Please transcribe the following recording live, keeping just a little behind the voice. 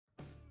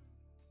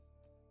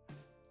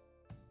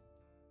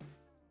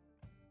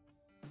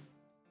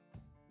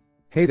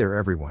Hey there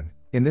everyone,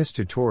 in this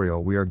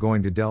tutorial we are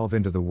going to delve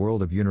into the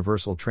world of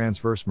Universal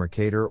Transverse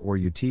Mercator or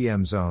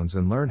UTM zones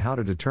and learn how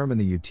to determine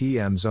the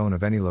UTM zone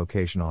of any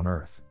location on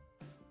Earth.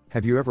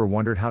 Have you ever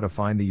wondered how to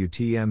find the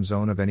UTM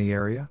zone of any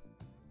area?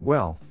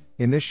 Well,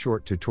 in this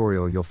short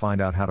tutorial you'll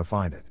find out how to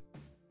find it.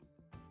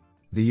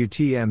 The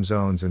UTM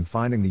zones and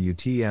finding the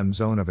UTM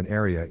zone of an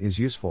area is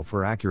useful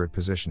for accurate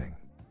positioning.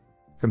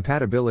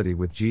 Compatibility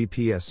with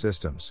GPS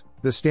systems,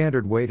 the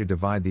standard way to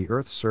divide the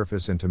Earth's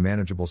surface into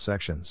manageable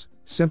sections,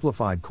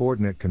 simplified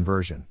coordinate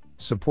conversion,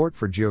 support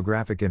for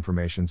geographic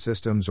information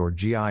systems or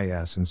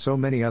GIS and so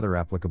many other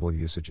applicable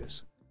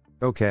usages.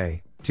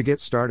 Okay, to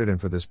get started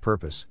and for this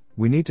purpose,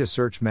 we need to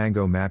search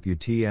mangomap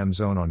UTM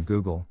zone on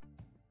Google.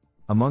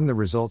 Among the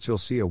results you'll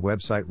see a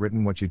website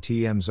written what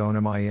UTM zone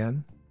am I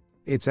in?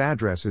 Its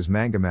address is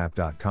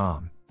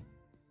mangomap.com.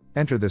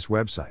 Enter this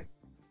website.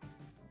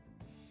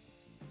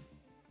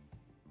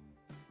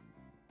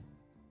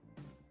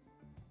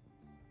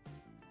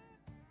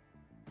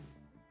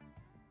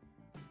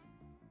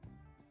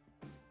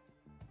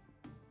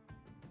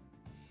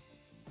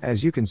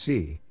 As you can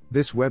see,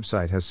 this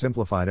website has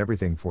simplified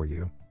everything for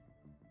you.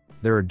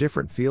 There are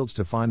different fields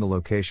to find the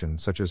location,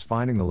 such as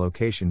finding the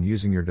location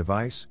using your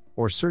device,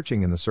 or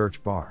searching in the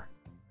search bar.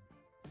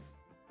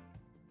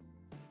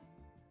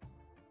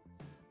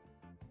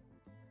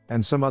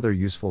 And some other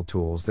useful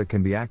tools that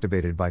can be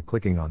activated by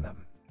clicking on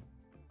them.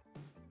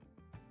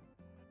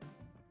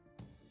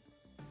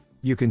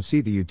 You can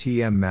see the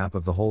UTM map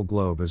of the whole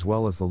globe as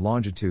well as the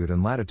longitude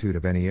and latitude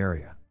of any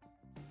area.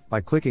 By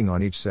clicking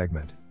on each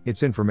segment,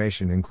 its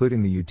information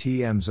including the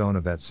UTM zone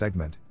of that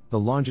segment, the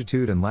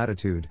longitude and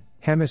latitude,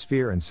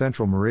 hemisphere and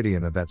central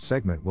meridian of that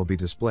segment will be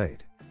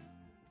displayed.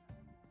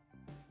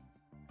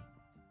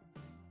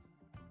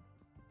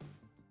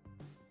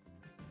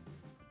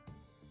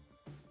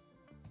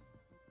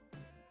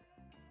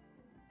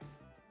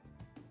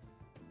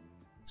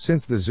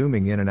 Since the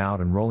zooming in and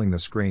out and rolling the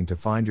screen to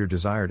find your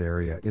desired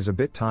area is a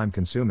bit time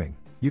consuming,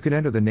 you can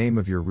enter the name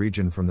of your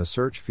region from the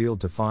search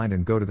field to find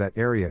and go to that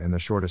area in the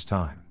shortest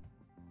time.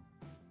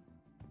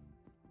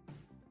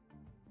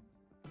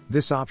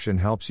 This option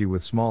helps you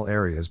with small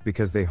areas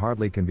because they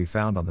hardly can be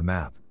found on the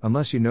map,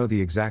 unless you know the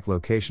exact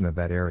location of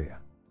that area.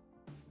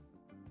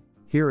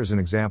 Here is an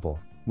example,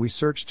 we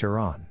searched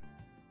Tehran.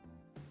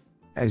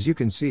 As you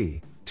can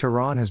see,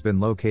 Tehran has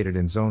been located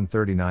in zone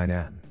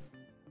 39N.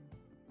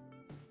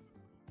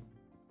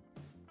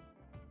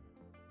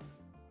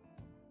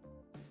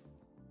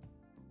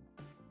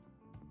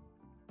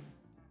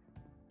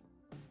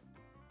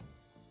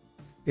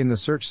 In the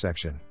search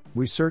section,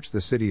 we searched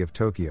the city of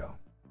Tokyo.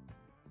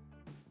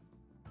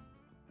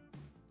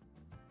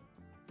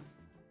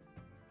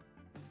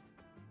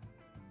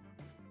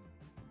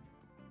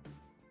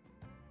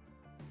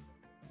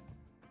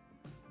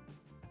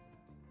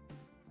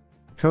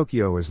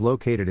 Tokyo is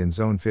located in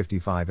zone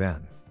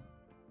 55N.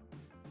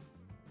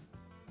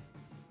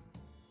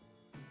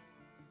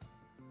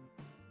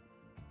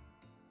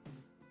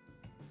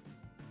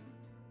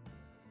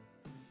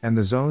 And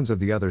the zones of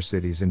the other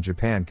cities in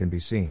Japan can be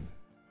seen.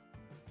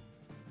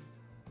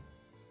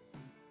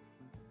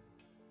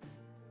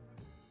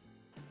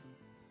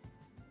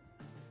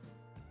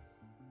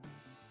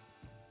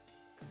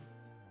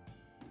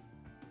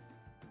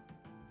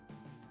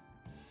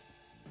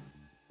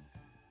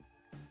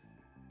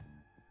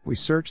 We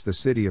search the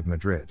city of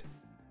Madrid.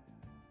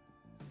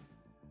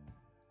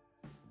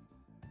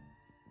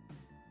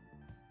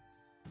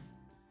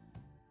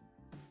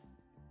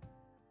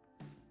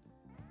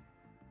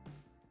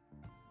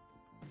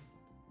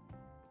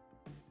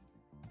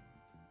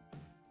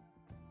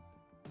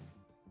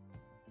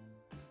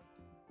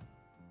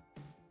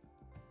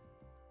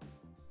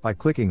 By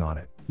clicking on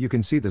it, you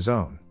can see the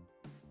zone.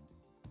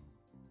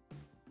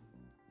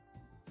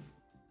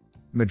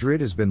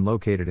 Madrid has been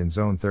located in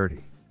zone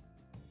 30.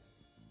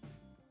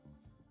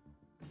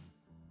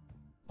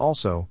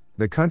 Also,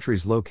 the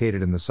countries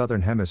located in the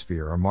southern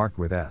hemisphere are marked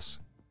with S.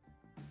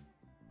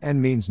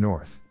 N means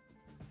north.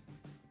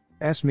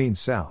 S means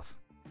south.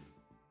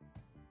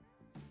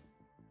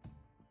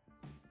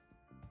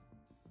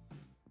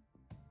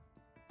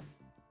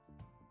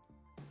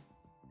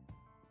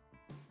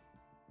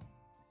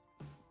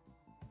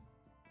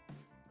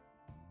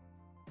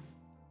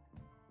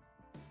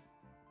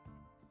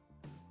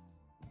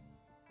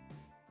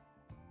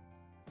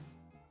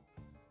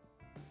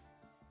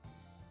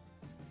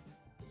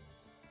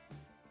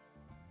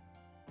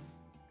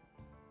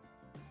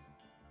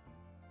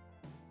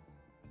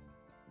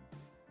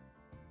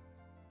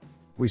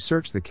 We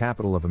search the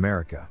capital of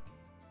America.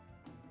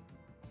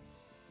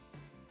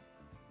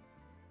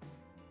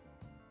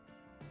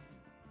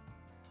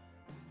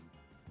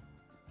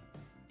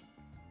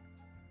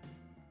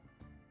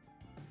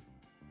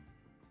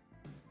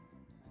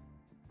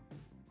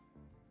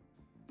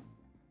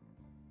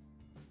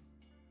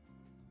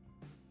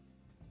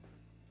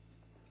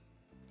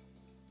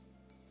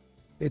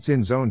 It's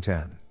in zone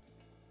 10.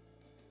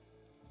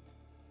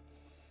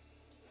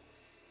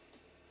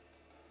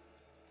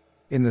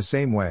 In the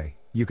same way,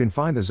 You can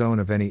find the zone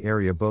of any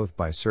area both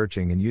by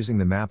searching and using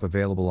the map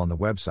available on the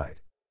website.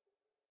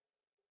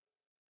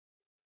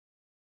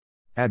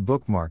 Add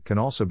bookmark can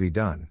also be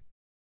done.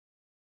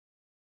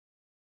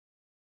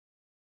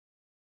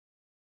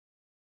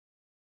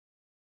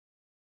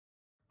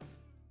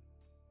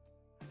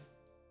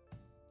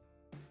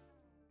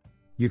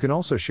 You can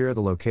also share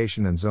the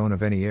location and zone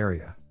of any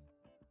area.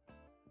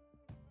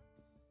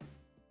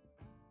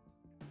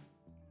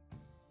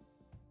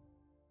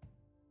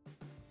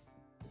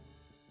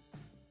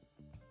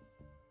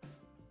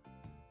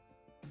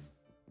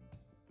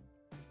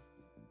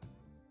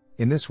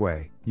 In this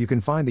way, you can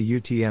find the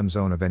UTM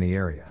zone of any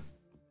area.